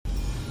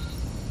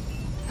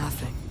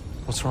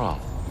What's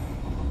wrong?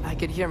 I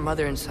could hear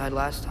Mother inside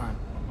last time,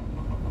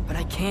 but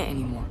I can't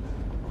anymore.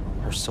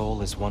 Her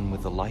soul is one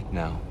with the light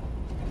now,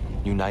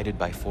 united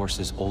by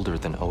forces older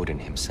than Odin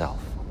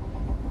himself.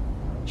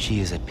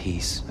 She is at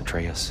peace,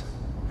 Atreus.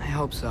 I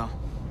hope so.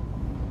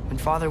 When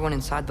Father went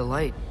inside the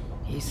light,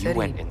 he said You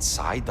went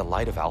inside the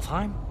Light of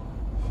Alfheim?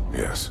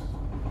 Yes.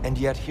 And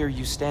yet here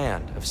you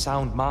stand, of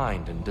sound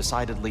mind and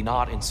decidedly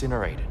not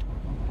incinerated.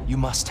 You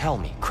must tell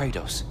me,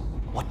 Kratos,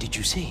 what did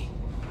you see?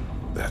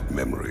 That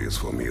memory is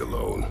for me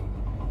alone.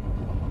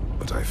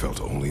 But I felt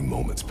only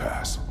moments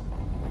pass.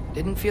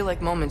 Didn't feel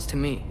like moments to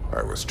me.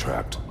 I was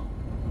trapped.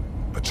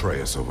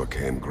 Atreus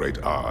overcame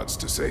great odds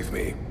to save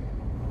me.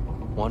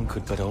 One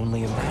could but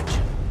only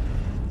imagine.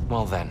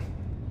 Well then,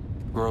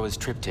 Groa's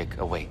triptych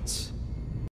awaits.